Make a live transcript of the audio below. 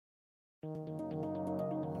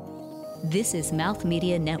This is Mouth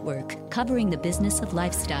Media Network, covering the business of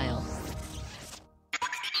lifestyle.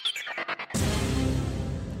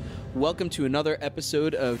 Welcome to another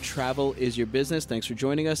episode of Travel is Your Business. Thanks for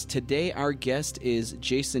joining us. Today, our guest is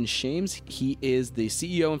Jason Shames. He is the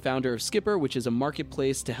CEO and founder of Skipper, which is a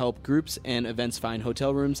marketplace to help groups and events find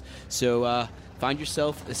hotel rooms. So find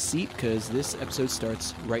yourself a seat because this episode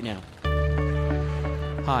starts right now.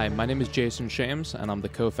 Hi, my name is Jason Shames, and I'm the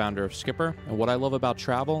co-founder of Skipper. And what I love about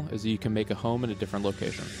travel is that you can make a home in a different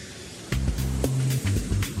location.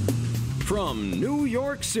 From New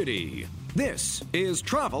York City, this is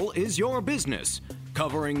Travel is Your Business,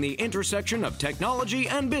 covering the intersection of technology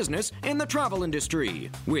and business in the travel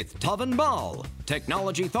industry, with Pavan Bal,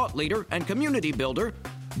 technology thought leader and community builder,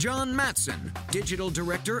 John Matson, digital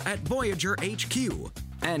director at Voyager HQ,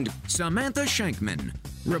 and Samantha Shankman,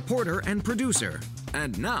 reporter and producer.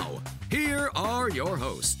 And now, here are your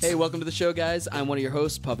hosts. Hey, welcome to the show, guys. I'm one of your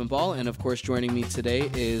hosts, Pavan Bal, and of course, joining me today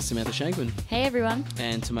is Samantha Shankman. Hey, everyone.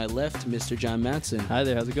 And to my left, Mr. John Matson. Hi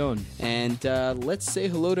there, how's it going? And let's say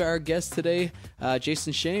hello to our guest today,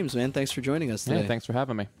 Jason Shames. Man, thanks for joining us today. Yeah, thanks for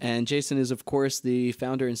having me. And Jason is, of course, the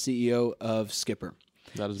founder and CEO of Skipper.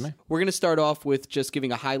 That is me. We're going to start off with just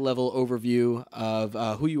giving a high-level overview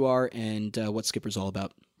of who you are and what Skipper's all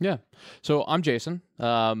about. Yeah. So I'm Jason.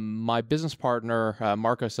 My business partner,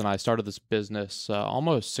 Marcos, and I started this business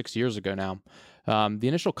almost 6 years ago now. The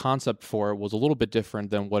initial concept for it was a little bit different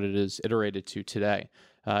than what it is iterated to today.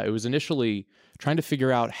 It was initially trying to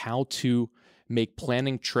figure out how to make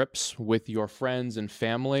planning trips with your friends and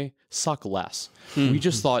family suck less. We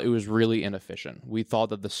just thought it was really inefficient. We thought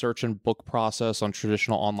that the search and book process on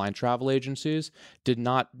traditional online travel agencies did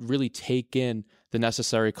not really take in the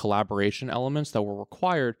necessary collaboration elements that were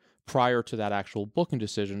required prior to that actual booking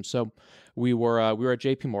decision. So we were at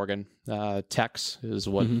JP Morgan. Tex is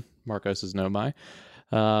what Marcos is known by.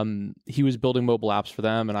 He was building mobile apps for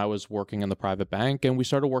them, and I was working in the private bank, and we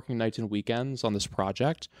started working nights and weekends on this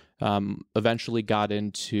project. Eventually got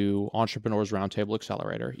into Entrepreneurs Roundtable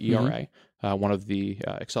Accelerator, ERA, one of the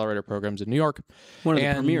accelerator programs in New York. One of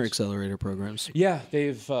the premier accelerator programs. Yeah,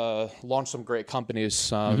 they've launched some great companies,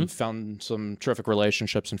 found some terrific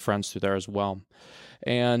relationships and friends through there as well.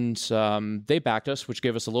 And they backed us, which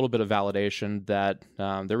gave us a little bit of validation that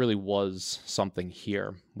there really was something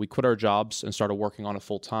here. We quit our jobs and started working on it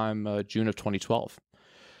full-time June of 2012.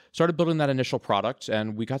 Started building that initial product,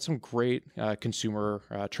 and we got some great consumer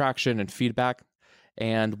traction and feedback.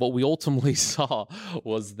 And what we ultimately saw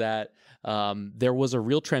was that there was a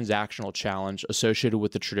real transactional challenge associated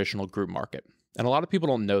with the traditional group market. And a lot of people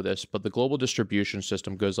don't know this, but the global distribution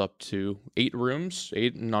system goes up to 8 rooms,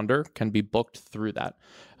 8 and under can be booked through that.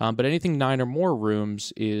 But anything 9 or more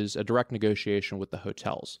rooms is a direct negotiation with the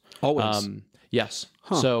hotels. Always. Yes.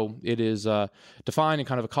 So it is defined in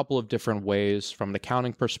kind of a couple of different ways from an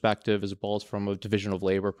accounting perspective as well as from a division of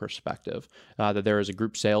labor perspective, that there is a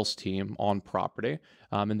group sales team on property,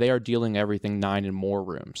 and they are dealing everything 9 and more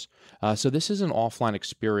rooms. So this is an offline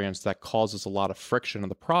experience that causes a lot of friction in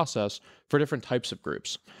the process for different types of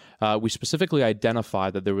groups. We specifically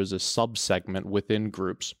identified that there was a subsegment within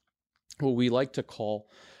groups, what we like to call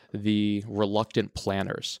the reluctant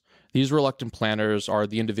planners. These reluctant planners are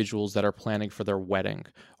the individuals that are planning for their wedding,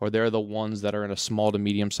 or they're the ones that are in a small to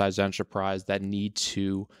medium-sized enterprise that need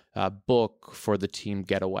to book for the team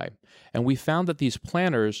getaway. And we found that these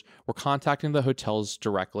planners were contacting the hotels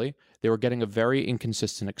directly. They were getting a very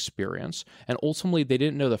inconsistent experience. And ultimately, they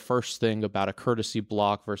didn't know the first thing about a courtesy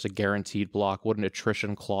block versus a guaranteed block, what an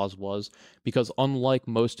attrition clause was, because unlike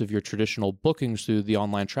most of your traditional bookings through the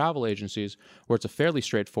online travel agencies, where it's a fairly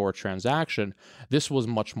straightforward transaction, this was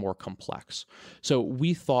much more complex. So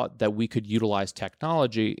we thought that we could utilize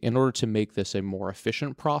technology in order to make this a more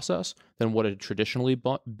efficient process than what had traditionally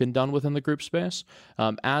been done within the group space,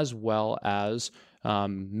 as well as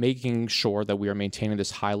making sure that we are maintaining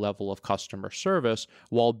this high level of customer service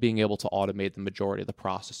while being able to automate the majority of the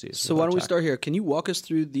processes. So why don't we start here? Can you walk us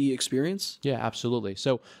through the experience? Yeah, absolutely.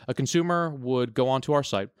 So a consumer would go onto our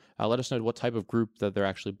site, let us know what type of group that they're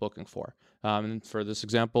actually booking for. And for this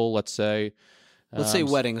example, let's say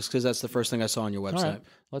weddings, because that's the first thing I saw on your website. All right.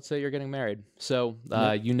 Let's say you're getting married. So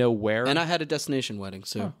you know where. And I had a destination wedding.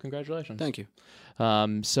 So congratulations. Thank you.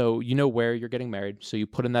 So you know where you're getting married. So you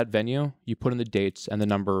put in that venue, you put in the dates and the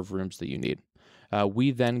number of rooms that you need.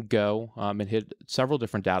 We then go and hit several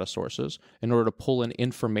different data sources in order to pull in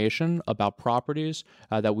information about properties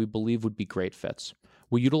that we believe would be great fits.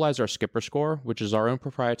 we utilize our Skipper score, which is our own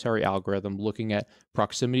proprietary algorithm looking at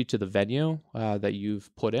proximity to the venue that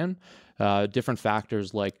you've put in, different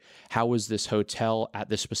factors like how is this hotel at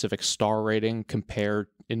this specific star rating compared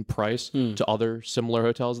in price to other similar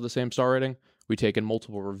hotels of the same star rating. We take in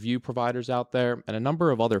multiple review providers out there and a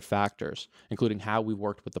number of other factors, including how we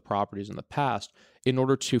worked with the properties in the past in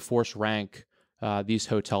order to force rank these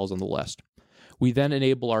hotels on the list. We then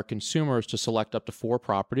enable our consumers to select up to 4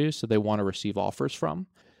 properties that they want to receive offers from.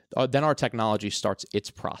 Then our technology starts its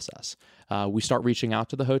process. We start reaching out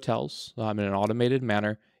to the hotels in an automated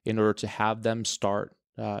manner in order to have them start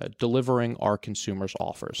delivering our consumers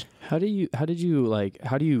offers. How do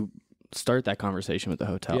you start that conversation with the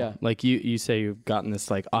hotel? Yeah. Like you say you've gotten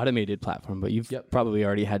this like automated platform, but you've probably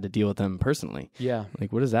already had to deal with them personally. Yeah.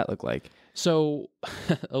 Like what does that look like? So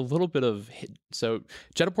a little bit of, so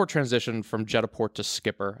Jetaport transitioned from Jetaport to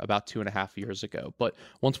Skipper about 2.5 years ago. But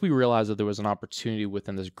once we realized that there was an opportunity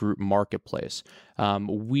within this group marketplace,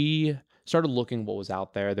 we started looking what was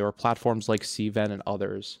out there. There were platforms like Cvent and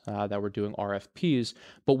others that were doing RFPs,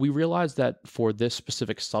 but we realized that for this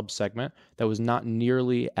specific subsegment, that was not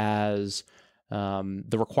nearly as,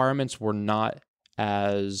 the requirements were not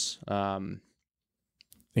as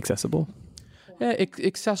accessible. Yeah,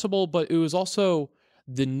 accessible, but it was also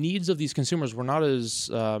the needs of these consumers were not as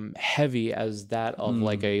heavy as that of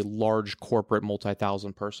like a large corporate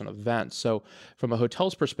multi-thousand person event. So from a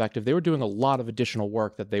hotel's perspective, they were doing a lot of additional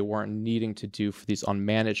work that they weren't needing to do for these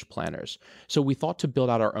unmanaged planners. So we thought to build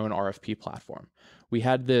out our own RFP platform. We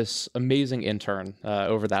had this amazing intern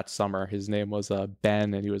over that summer. His name was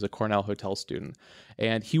Ben, and he was a Cornell hotel student.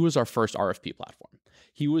 And he was our first RFP platform.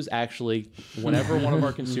 He was actually, whenever one of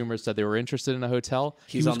our consumers said they were interested in a hotel,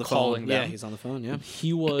 he was on the calling phone. them. Yeah, he's on the phone, yeah.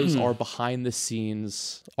 He was our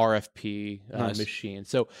behind-the-scenes RFP machine.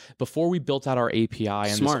 So before we built out our API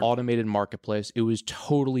and this automated marketplace, it was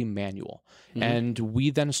totally manual. And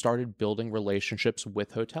we then started building relationships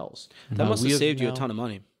with hotels. That must have saved you a ton of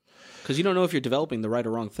money. Because you don't know if you're developing the right or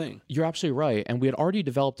wrong thing. You're absolutely right. And we had already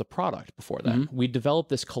developed a product before that. We developed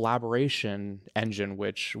this collaboration engine,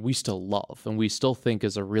 which we still love and we still think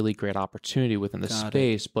is a really great opportunity within the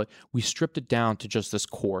space. But we stripped it down to just this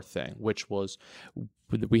core thing, which was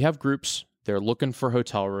we have groups. They're looking for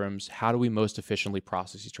hotel rooms. How do we most efficiently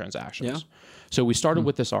process these transactions? Yeah. So we started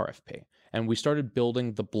with this RFP. And we started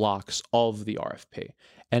building the blocks of the RFP.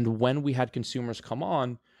 And when we had consumers come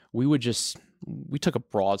on, we took a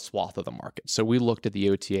broad swath of the market. So we looked at the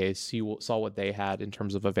OTAs, saw what they had in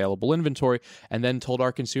terms of available inventory, and then told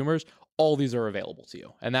our consumers, all these are available to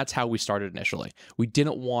you. And that's how we started initially. We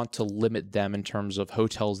didn't want to limit them in terms of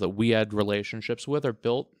hotels that we had relationships with or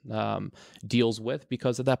built deals with,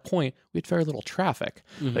 because at that point, we had very little traffic.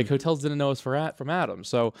 Like hotels didn't know us from Adam.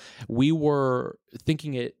 So we were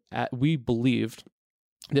we believed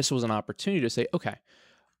this was an opportunity to say, okay,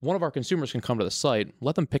 one of our consumers can come to the site,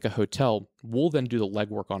 let them pick a hotel, we'll then do the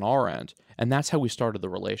legwork on our end. And that's how we started the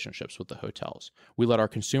relationships with the hotels. We let our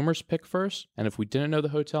consumers pick first, and if we didn't know the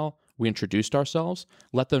hotel, we introduced ourselves,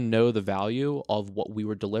 let them know the value of what we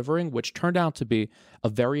were delivering, which turned out to be a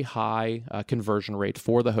very high conversion rate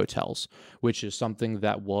for the hotels, which is something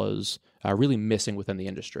that was really missing within the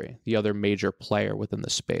industry. The other major player within the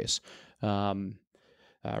space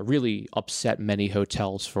really upset many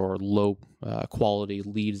hotels for low quality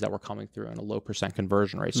leads that were coming through and a low %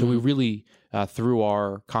 conversion rate. So we really, through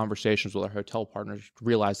our conversations with our hotel partners,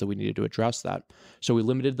 realized that we needed to address that. So we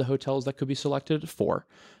limited the hotels that could be selected to 4.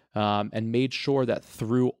 And made sure that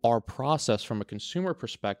through our process from a consumer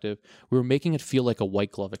perspective, we were making it feel like a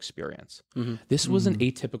white glove experience. This was an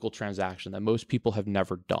atypical transaction that most people have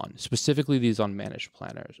never done, specifically these unmanaged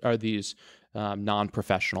planners or these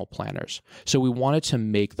non-professional planners. So we wanted to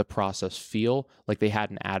make the process feel like they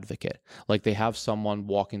had an advocate, like they have someone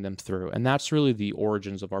walking them through. And that's really the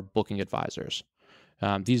origins of our booking advisors.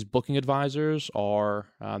 These booking advisors are,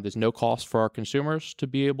 there's no cost for our consumers to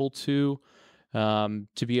be able to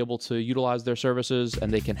utilize their services,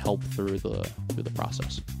 and they can help through the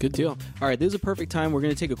process. Good deal. All right, this is a perfect time. We're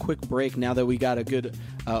going to take a quick break now that we got a good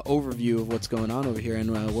overview of what's going on over here.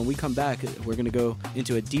 And when we come back, we're going to go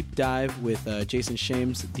into a deep dive with Jason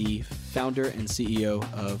Shames, the founder and CEO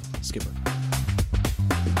of Skipper.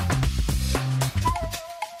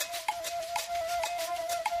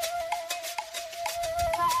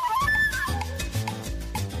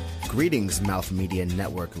 Greetings, Mouth Media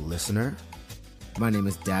Network listener. My name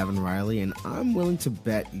is Davin Riley, and I'm willing to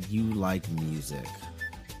bet you like music.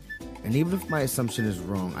 And even if my assumption is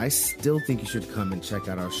wrong, I still think you should come and check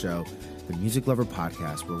out our show, the Music Lover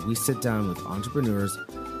Podcast, where we sit down with entrepreneurs,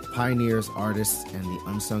 pioneers, artists, and the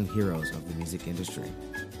unsung heroes of the music industry.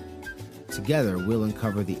 Together, we'll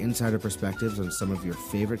uncover the insider perspectives on some of your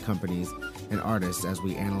favorite companies and artists as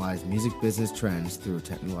we analyze music business trends through a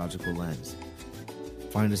technological lens.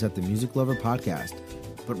 Find us at the Music Lover Podcast.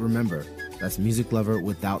 But remember, that's Music Lover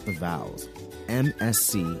without the vowels.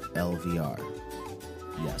 MSCLVR.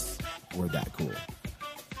 Yes, we're that cool.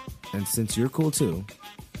 And since you're cool too,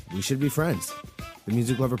 we should be friends. The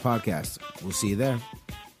Music Lover Podcast. We'll see you there.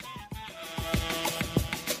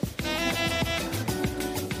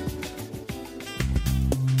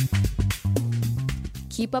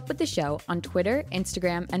 Keep up with the show on Twitter,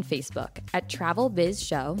 Instagram, and Facebook at Travel Biz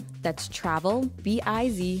Show. That's Travel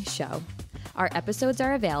BIZ Show. Our episodes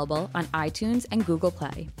are available on iTunes and Google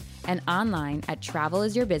Play and online at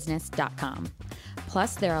travelisyourbusiness.com.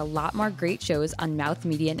 Plus, there are a lot more great shows on Mouth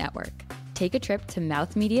Media Network. Take a trip to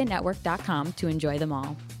mouthmedianetwork.com to enjoy them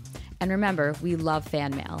all. And remember, we love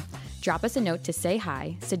fan mail. Drop us a note to say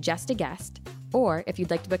hi, suggest a guest, or if you'd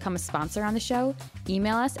like to become a sponsor on the show,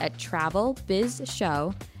 email us at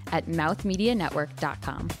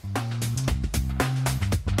travelbizshow@mouthmedianetwork.com.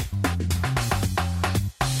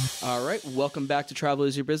 All right, welcome back to Travel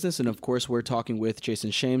is Your Business. And of course, we're talking with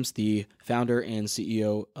Jason Shames, the founder and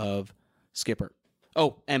CEO of Skipper.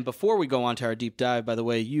 Oh, and before we go on to our deep dive, by the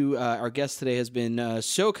way, our guest today has been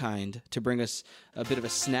so kind to bring us a bit of a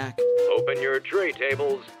snack. Open your tray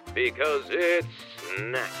tables because it's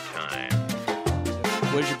snack time.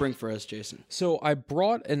 What did you bring for us, Jason? So I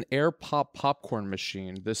brought an Air Pop popcorn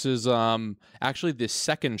machine. This is actually the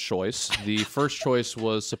second choice. The first choice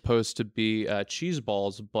was supposed to be cheese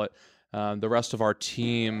balls, but the rest of our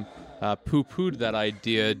team poo-pooed that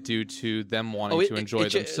idea due to them wanting to enjoy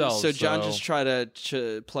themselves. So John just tried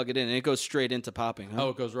to plug it in, and it goes straight into popping. Huh? Oh,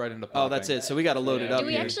 it goes right into popping. Oh, that's it. So we got to load it up. Do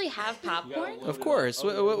we here. actually have popcorn? Of course.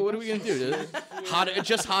 What are we going to do?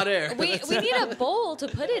 Just hot air. We need a bowl to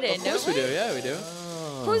put it in. Of course we do. Yeah, we do.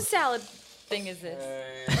 Whose salad thing is this?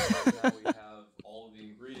 Now we have all the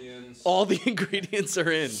ingredients. All the ingredients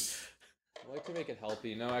are in. I like to make it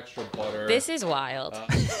healthy. No extra butter. This is wild.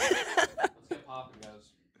 Let's get popping, guys.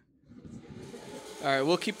 All right,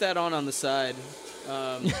 we'll keep that on the side.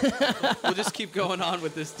 We'll just keep going on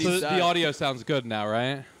with this deep dive. The audio sounds good now,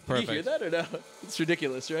 right? Perfect. You hear that or no? It's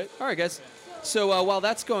ridiculous, right? All right, guys. So while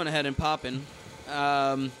that's going ahead and popping,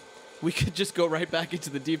 we could just go right back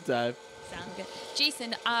into the deep dive. Sounds good.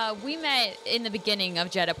 Jason, we met in the beginning of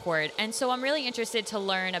Jetaport, and so I'm really interested to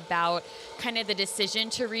learn about kind of the decision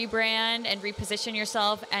to rebrand and reposition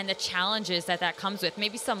yourself and the challenges that comes with.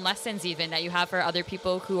 Maybe some lessons even that you have for other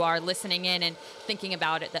people who are listening in and thinking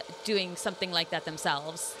about it, doing something like that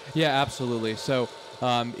themselves. Yeah, absolutely. So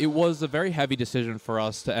it was a very heavy decision for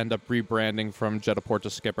us to end up rebranding from Jetaport to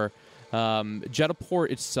Skipper. Jetaport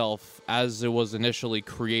itself, as it was initially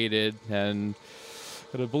created and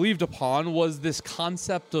believed upon, was this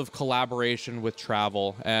concept of collaboration with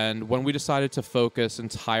travel. And when we decided to focus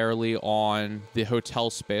entirely on the hotel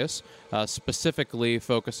space, specifically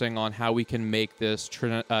focusing on how we can make this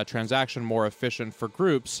transaction more efficient for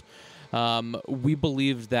groups, we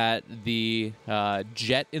believed that the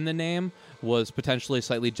jet in the name was potentially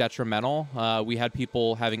slightly detrimental. We had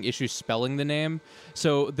people having issues spelling the name.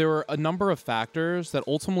 So there were a number of factors that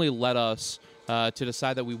ultimately led us to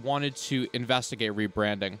decide that we wanted to investigate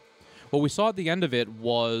rebranding. What we saw at the end of it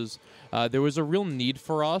was there was a real need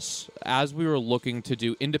for us as we were looking to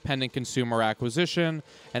do independent consumer acquisition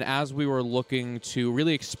and as we were looking to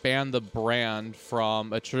really expand the brand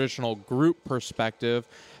from a traditional group perspective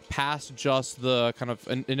past just the kind of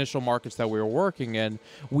initial markets that we were working in.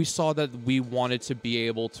 We saw that we wanted to be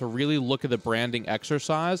able to really look at the branding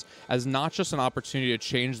exercise as not just an opportunity to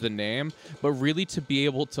change the name, but really to be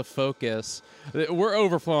able to focus. We're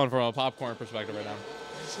overflowing from a popcorn perspective right now.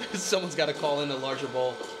 Someone's got to call in a larger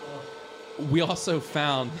bowl. We also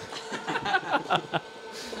found...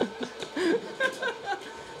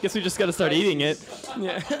 Guess we just got to start eating it.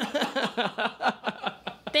 Yeah.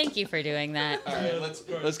 Thank you for doing that. All right,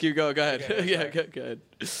 let's keep going. Go ahead. Okay, yeah, go ahead.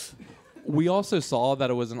 We also saw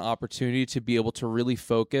that it was an opportunity to be able to really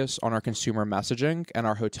focus on our consumer messaging and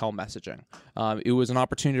our hotel messaging. It was an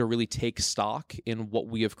opportunity to really take stock in what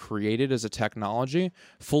we have created as a technology,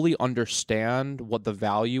 fully understand what the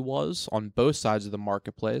value was on both sides of the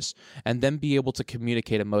marketplace, and then be able to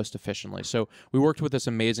communicate it most efficiently. So we worked with this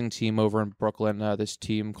amazing team over in Brooklyn, this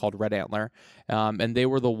team called Red Antler, and they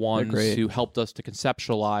were the ones who helped us to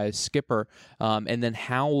conceptualize Skipper, and then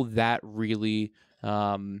how that really...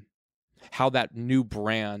 how that new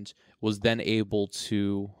brand was then able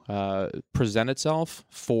to present itself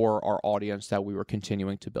for our audience that we were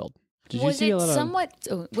continuing to build. Was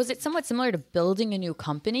it somewhat similar to building a new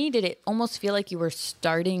company? Did it almost feel like you were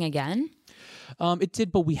starting again? It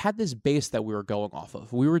did, but we had this base that we were going off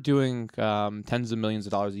of. We were doing tens of millions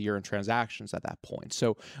of dollars a year in transactions at that point.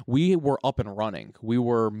 So we were up and running. We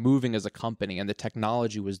were moving as a company, and the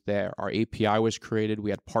technology was there. Our API was created.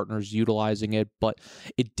 We had partners utilizing it, but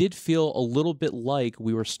it did feel a little bit like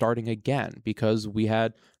we were starting again because we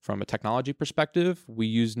had, from a technology perspective, we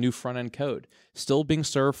used new front-end code, still being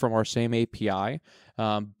served from our same API,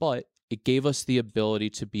 but it gave us the ability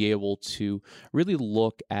to be able to really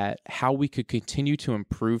look at how we could continue to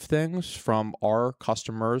improve things from our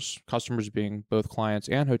customers being both clients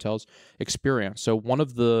and hotels, experience. So one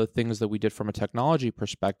of the things that we did from a technology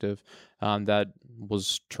perspective that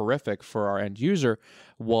was terrific for our end user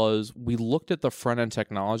was we looked at the front-end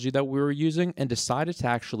technology that we were using and decided to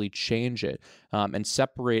actually change it and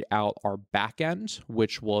separate out our back end,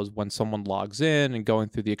 which was when someone logs in and going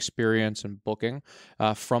through the experience and booking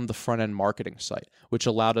from the front-end marketing site, which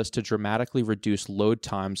allowed us to dramatically reduce load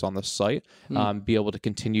times on the site, be able to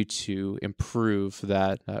continue to improve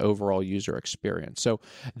that overall user experience. So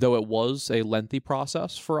though it was a lengthy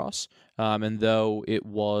process for us, and though it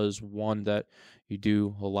was one that you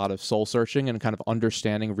do a lot of soul searching and kind of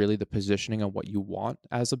understanding really the positioning and what you want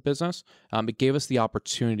as a business, it gave us the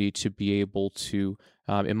opportunity to be able to,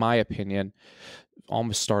 in my opinion,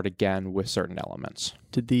 almost start again with certain elements.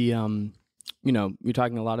 Did the you're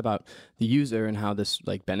talking a lot about the user and how this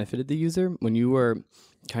like benefited the user. When you were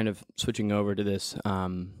kind of switching over to this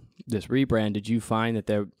this rebrand, did you find that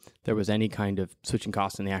there was any kind of switching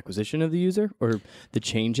cost in the acquisition of the user or the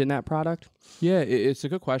change in that product? Yeah, it's a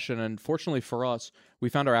good question. And fortunately for us, we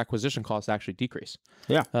found our acquisition costs actually decrease.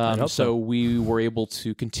 Yeah. So we were able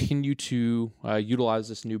to continue to utilize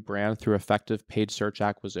this new brand through effective paid search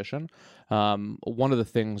acquisition. One of the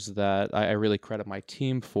things that I really credit my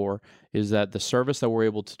team for is that the service that we're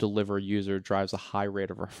able to deliver a user drives a high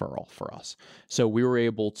rate of referral for us. So we were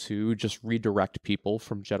able to just redirect people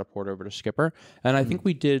from Jetaport over to Skipper. And I think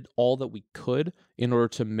we did all that we could in order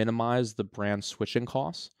to minimize the brand switching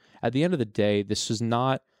costs. At the end of the day, this is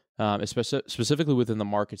not, specifically within the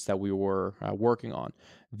markets that we were working on,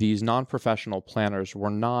 these non-professional planners were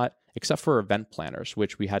not, except for event planners,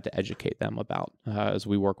 which we had to educate them about as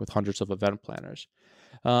we work with hundreds of event planners.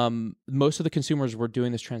 Most of the consumers were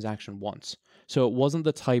doing this transaction once. So it wasn't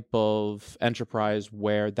the type of enterprise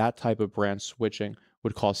where that type of brand switching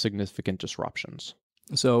would cause significant disruptions.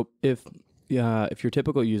 So if your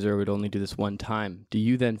typical user would only do this one time, do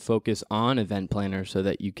you then focus on event planners so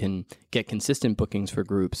that you can get consistent bookings for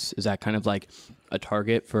groups? Is that kind of like a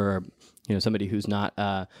target for somebody who's not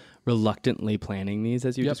reluctantly planning these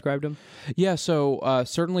as you described them? Yeah, so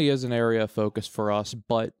certainly is an area of focus for us,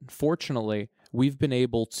 but fortunately, we've been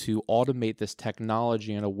able to automate this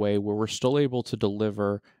technology in a way where we're still able to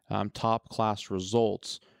deliver top-class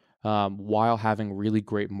results while having really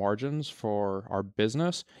great margins for our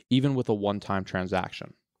business, even with a one-time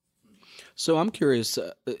transaction. So I'm curious,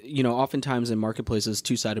 oftentimes in marketplaces,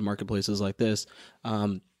 two-sided marketplaces like this,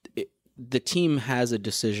 the team has a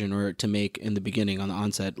decision or to make in the beginning on the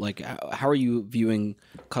onset. Like, how are you viewing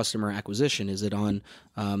customer acquisition? Is it on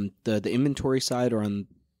the inventory side or on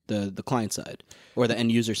the client side or the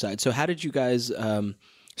end user side? So how did you guys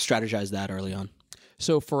strategize that early on?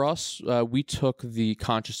 So for us, we took the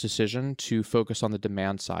conscious decision to focus on the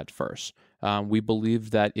demand side first. We believe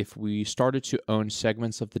that if we started to own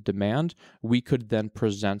segments of the demand, we could then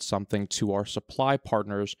present something to our supply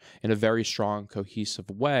partners in a very strong, cohesive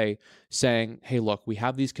way, saying, hey, look, we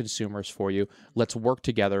have these consumers for you. Let's work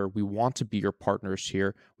together. We want to be your partners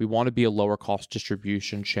here. We want to be a lower cost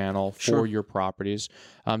distribution channel for your properties.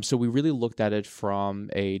 So we really looked at it from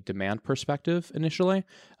a demand perspective initially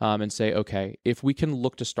and say, okay, if we can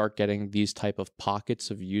look to start getting these type of pockets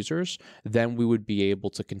of users, then we would be able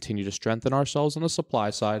to continue to strengthen ourselves on the supply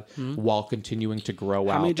side while continuing to grow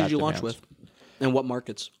out. How many did you launch with? And what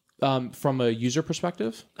markets? From a user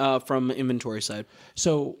perspective? From inventory side.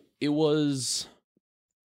 So it was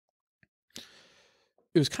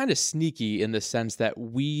kind of sneaky in the sense that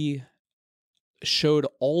we showed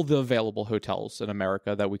all the available hotels in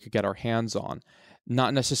America that we could get our hands on,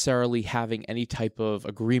 not necessarily having any type of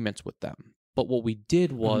agreements with them. But what we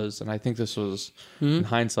did was, and I think this was, in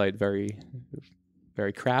hindsight, very,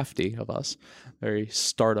 very crafty of us, very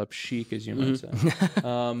startup chic, as you might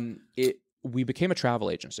say. we became a travel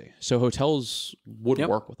agency. So hotels would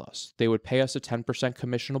work with us. They would pay us a 10%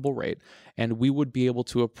 commissionable rate, and we would be able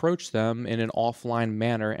to approach them in an offline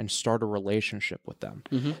manner and start a relationship with them.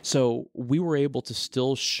 So we were able to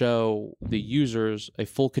still show the users a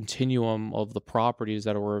full continuum of the properties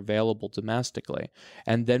that were available domestically,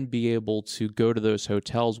 and then be able to go to those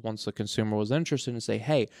hotels once the consumer was interested and say,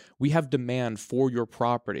 hey, we have demand for your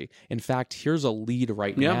property. In fact, here's a lead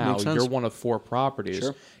right now. You're one of 4 properties.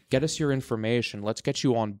 Sure. Get us your information. Let's get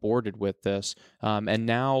you onboarded with this. And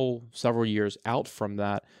now, several years out from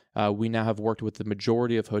that, we now have worked with the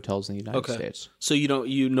majority of hotels in the United States. So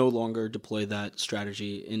you no longer deploy that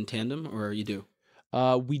strategy in tandem, or you do?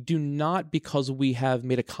 We do not, because we have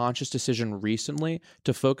made a conscious decision recently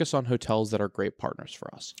to focus on hotels that are great partners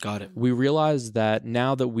for us. Got it. We realize that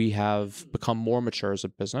now that we have become more mature as a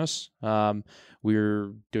business,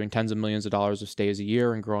 we're doing tens of millions of dollars of stays a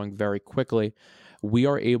year and growing very quickly. We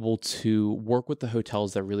are able to work with the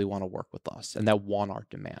hotels that really want to work with us and that want our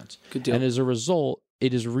demand. Good deal. And as a result,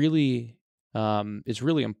 it is really it's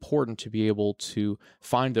really important to be able to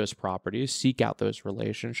find those properties, seek out those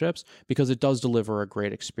relationships, because it does deliver a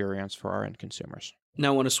great experience for our end consumers. Now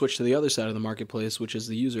I want to switch to the other side of the marketplace, which is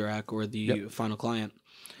the user act or the final client.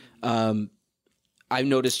 I've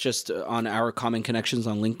noticed just on our common connections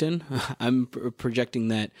on LinkedIn, I'm projecting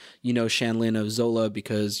that you know Shanlin of Zola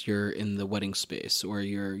because you're in the wedding space or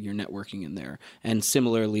you're networking in there. And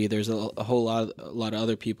similarly, there's a lot of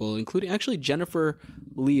other people, including actually Jennifer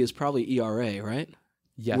Lee is probably ERA, right?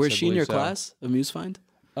 Yes. Was she in your so. class of MuseFind?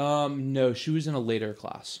 No, she was in a later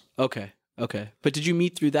class. Okay. But did you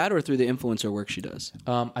meet through that or through the influencer work she does?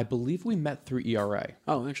 I believe we met through ERA.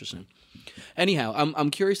 Oh, interesting. Anyhow, I'm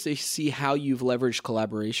curious to see how you've leveraged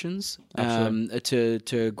collaborations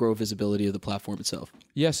to grow visibility of the platform itself.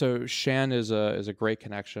 Yeah, so Shan is a great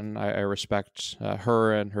connection. I respect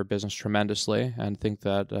her and her business tremendously, and think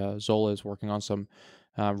that Zola is working on some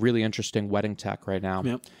really interesting wedding tech right now.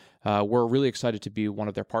 Yep. We're really excited to be one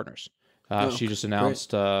of their partners. She just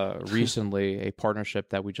announced recently a partnership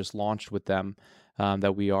that we just launched with them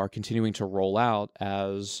that we are continuing to roll out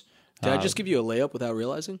as... Did I just give you a layup without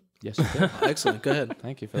realizing? Yes, you did. Excellent. Go ahead.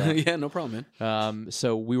 Thank you for that. Yeah, no problem, man.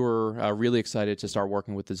 So we were really excited to start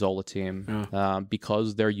working with the Zola team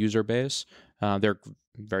because their user base, their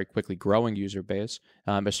very quickly growing user base,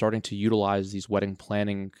 is starting to utilize these wedding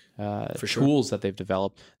planning tools that they've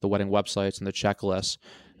developed, the wedding websites and the checklists,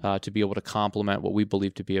 to be able to complement what we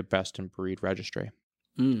believe to be a best-in-breed registry.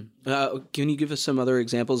 Can you give us some other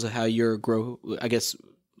examples of how you're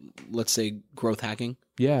let's say growth hacking?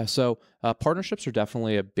 Yeah, so partnerships are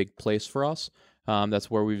definitely a big place for us. That's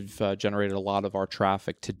where we've generated a lot of our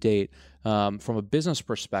traffic to date. From a business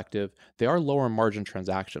perspective, they are lower margin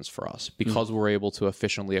transactions for us because we're able to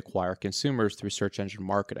efficiently acquire consumers through search engine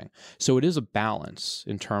marketing. So it is a balance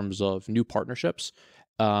in terms of new partnerships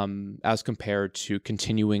as compared to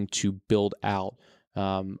continuing to build out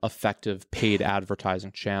effective paid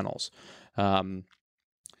advertising channels.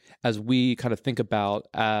 As we kind of think about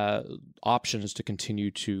options to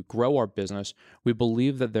continue to grow our business, we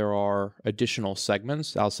believe that there are additional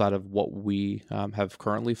segments outside of what we have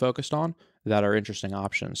currently focused on that are interesting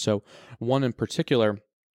options. So one in particular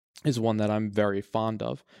is one that I'm very fond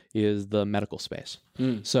of, is the medical space.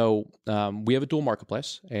 So we have a dual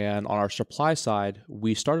marketplace, and on our supply side,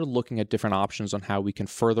 we started looking at different options on how we can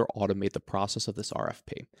further automate the process of this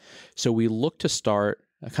RFP. So we look to start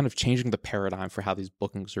kind of changing the paradigm for how these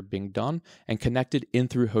bookings are being done and connected in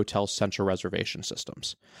through hotel central reservation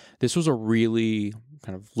systems. This was a really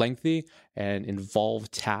kind of lengthy and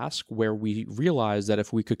involved task where we realized that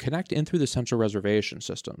if we could connect in through the central reservation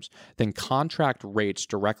systems, then contract rates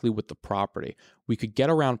directly with the property, we could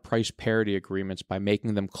get around price parity agreements by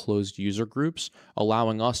making them closed user groups,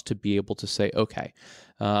 allowing us to be able to say, okay,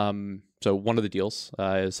 so one of the deals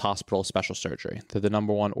is Hospital Special Surgery. They're the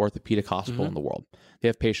number one orthopedic hospital in the world. They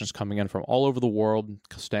have patients coming in from all over the world,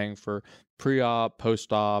 staying for pre-op,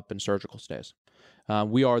 post-op, and surgical stays.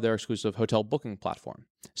 We are their exclusive hotel booking platform.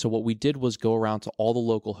 So what we did was go around to all the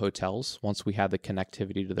local hotels once we had the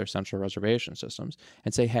connectivity to their central reservation systems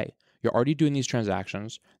and say, hey, you're already doing these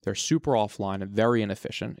transactions. They're super offline and very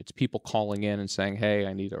inefficient. It's people calling in and saying, hey,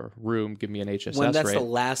 I need a room. Give me an HSS When that's rate. the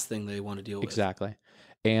last thing they want to deal with. Exactly.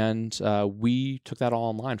 And we took that all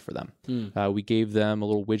online for them. We gave them a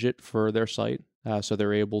little widget for their site So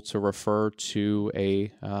they're able to refer to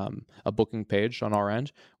a booking page on our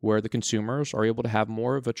end where the consumers are able to have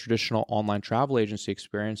more of a traditional online travel agency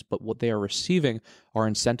experience, but what they are receiving are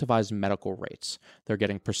incentivized medical rates. They're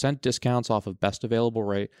getting percent discounts off of best available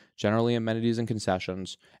rate, generally amenities and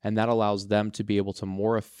concessions, and that allows them to be able to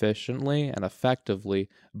more efficiently and effectively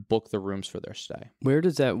book the rooms for their stay. Where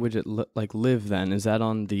does that widget live then? Is that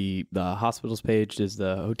on the hospital's page? Is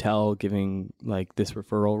the hotel giving like this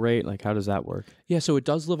referral rate? Like, how does that work? Yeah, so it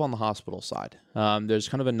does live on the hospital side. There's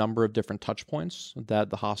kind of a number of different touch points that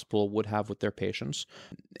the hospital would have with their patients.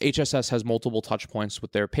 HSS has multiple touch points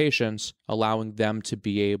with their patients, allowing them to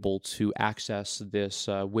be able to access this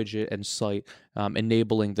widget and site,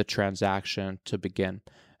 enabling the transaction to begin.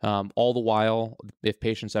 All the while, if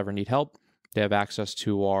patients ever need help, they have access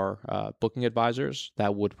to our booking advisors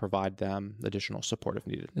that would provide them additional support if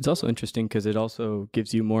needed. It's also interesting because it also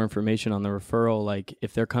gives you more information on the referral. Like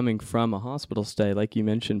if they're coming from a hospital stay, like you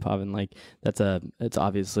mentioned, Pavan, like it's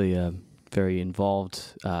obviously a very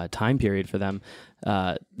involved time period for them.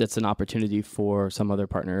 That's an opportunity for some other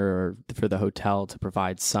partner or for the hotel to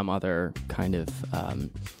provide some other kind of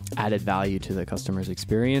added value to the customer's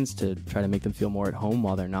experience to try to make them feel more at home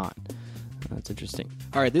while they're not. That's interesting.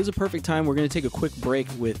 All right, this is a perfect time. We're going to take a quick break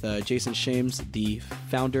with Jason Shames, the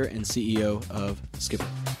founder and CEO of Skipper.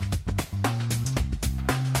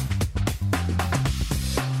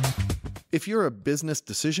 If you're a business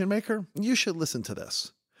decision maker, you should listen to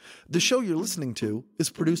this. The show you're listening to is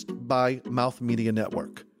produced by Mouth Media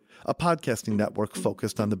Network, a podcasting network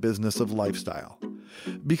focused on the business of lifestyle.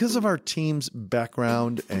 Because of our team's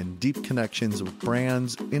background and deep connections with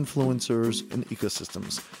brands, influencers, and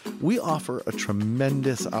ecosystems, we offer a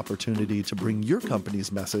tremendous opportunity to bring your company's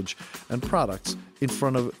message and products in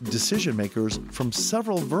front of decision makers from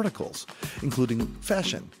several verticals, including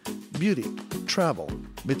fashion, beauty, travel,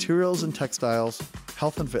 materials and textiles,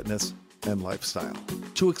 health and fitness, and lifestyle.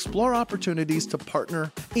 To explore opportunities to partner,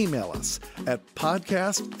 email us at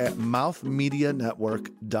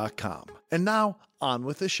podcast@mouthmedianetwork.com. And now, on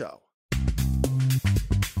with the show.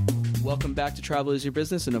 Welcome back to Travel is Your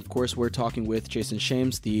Business, and of course we're talking with Jason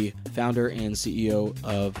Shames, the founder and CEO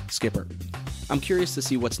of Skipper. I'm curious to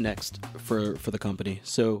see what's next for the company.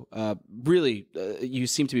 So really, you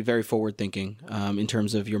seem to be very forward-thinking in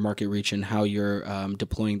terms of your market reach and how you're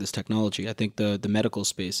deploying this technology. I think the medical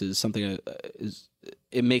space is something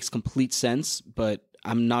it makes complete sense, but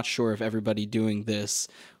I'm not sure if everybody doing this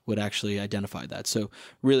would actually identify that. So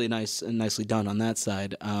really nice and nicely done on that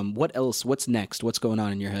side. What else? What's next? What's going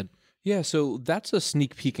on in your head? Yeah, so that's a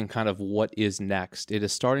sneak peek in kind of what is next. It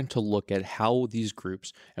is starting to look at how these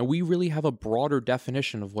groups, and we really have a broader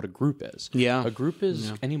definition of what a group is. Yeah, a group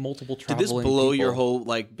is any multiple traveling. Did this blow people. your whole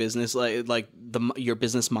business your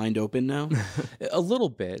business mind open now? A little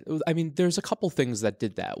bit. I mean, there's a couple things that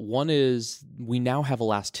did that. One is we now have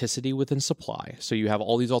elasticity within supply. So you have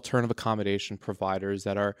all these alternative accommodation providers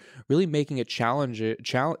that are really making it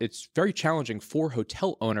it's very challenging for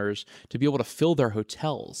hotel owners to be able to fill their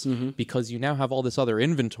hotels. Mm-hmm. Because you now have all this other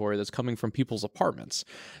inventory that's coming from people's apartments.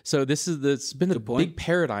 So it's been a big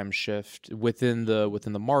paradigm shift within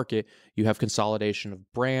the market. You have consolidation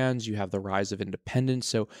of brands, you have the rise of independence.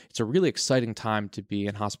 So it's a really exciting time to be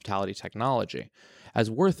in hospitality technology. As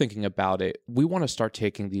we're thinking about it, we want to start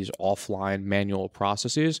taking these offline manual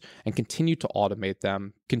processes and continue to automate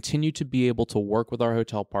them, continue to be able to work with our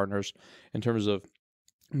hotel partners in terms of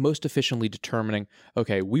most efficiently determining,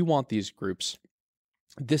 okay, we want these groups.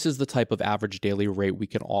 This is the type of average daily rate we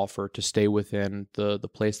can offer to stay within the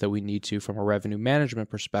place that we need to from a revenue management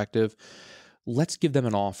perspective. Let's give them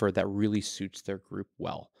an offer that really suits their group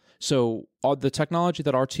well. So the technology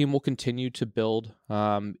that our team will continue to build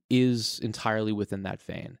is entirely within that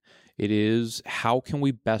vein. It is how can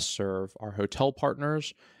we best serve our hotel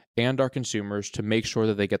partners and our consumers to make sure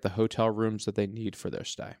that they get the hotel rooms that they need for their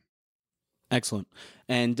stay. Excellent.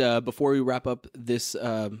 And before we wrap up this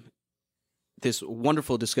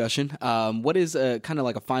wonderful discussion, what is kind of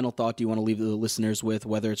like a final thought do you want to leave the listeners with,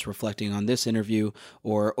 whether it's reflecting on this interview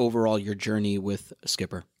or overall your journey with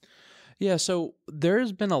Skipper? Yeah, so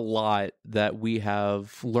there's been a lot that we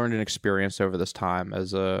have learned and experienced over this time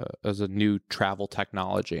as a new travel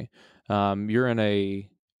technology. You're in a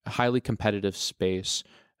highly competitive space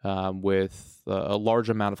with a large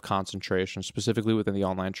amount of concentration, specifically within the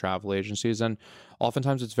online travel agencies. And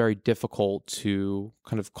oftentimes it's very difficult to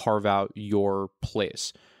kind of carve out your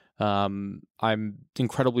place. I'm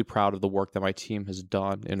incredibly proud of the work that my team has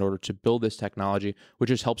done in order to build this technology,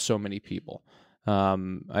 which has helped so many people.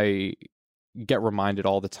 get reminded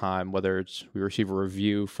all the time, whether it's we receive a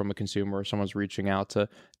review from a consumer or someone's reaching out to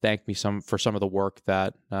thank me for some of the work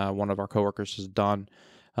that one of our coworkers has done.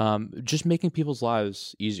 Just making people's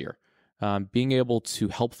lives easier, being able to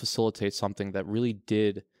help facilitate something that really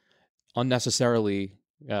did unnecessarily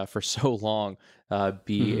for so long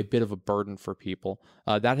be a bit of a burden for people.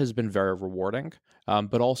 That has been very rewarding,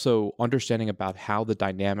 but also understanding about how the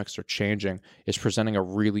dynamics are changing is presenting a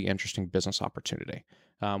really interesting business opportunity,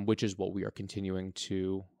 which is what we are continuing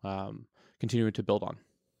to build on.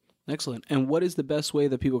 Excellent. And what is the best way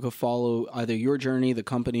that people could follow either your journey, the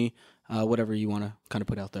company, whatever you want to kind of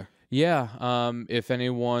put out there? Yeah. If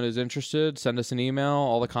anyone is interested, send us an email.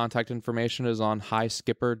 All the contact information is on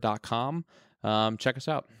highskipper.com. Check us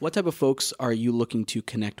out. What type of folks are you looking to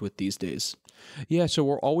connect with these days? Yeah, so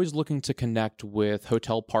we're always looking to connect with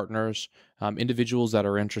hotel partners, individuals that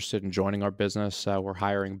are interested in joining our business. We're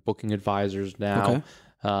hiring booking advisors now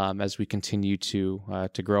as we continue to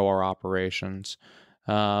grow our operations.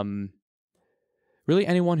 Really,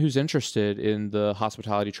 anyone who's interested in the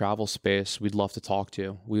hospitality travel space, we'd love to talk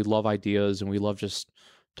to. We love ideas, and we love just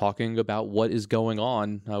talking about what is going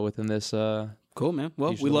on within this. Cool, man.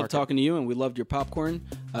 Well, we love talking to you, and we loved your popcorn.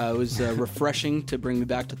 It was refreshing to bring me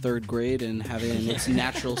back to third grade and have it in its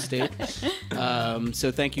natural state.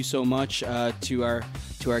 So thank you so much to our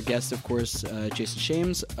guest, of course, Jason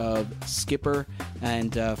Shames of Skipper,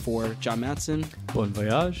 and for John Matson, Bon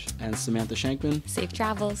voyage, and Samantha Shankman. Safe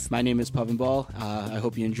travels. My name is Pavan Ball. I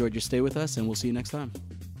hope you enjoyed your stay with us, and we'll see you next time.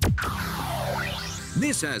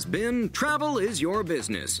 This has been Travel is Your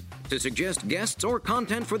Business. To suggest guests or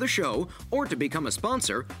content for the show, or to become a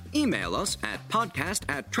sponsor, email us at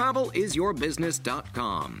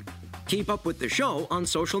podcast@travelisyourbusiness.com. Keep up with the show on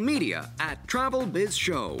social media at Travel Biz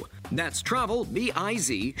Show. That's Travel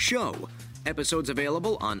B-I-Z Show. Episodes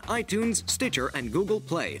available on iTunes, Stitcher, and Google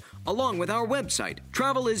Play, along with our website,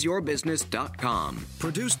 travelisyourbusiness.com.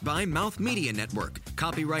 Produced by Mouth Media Network.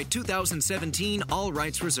 Copyright 2017, all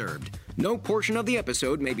rights reserved. No portion of the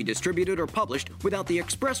episode may be distributed or published without the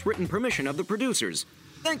express written permission of the producers.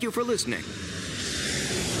 Thank you for listening.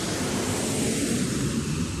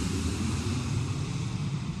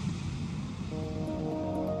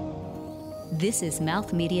 This is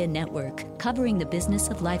Mouth Media Network, covering the business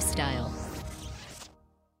of lifestyle.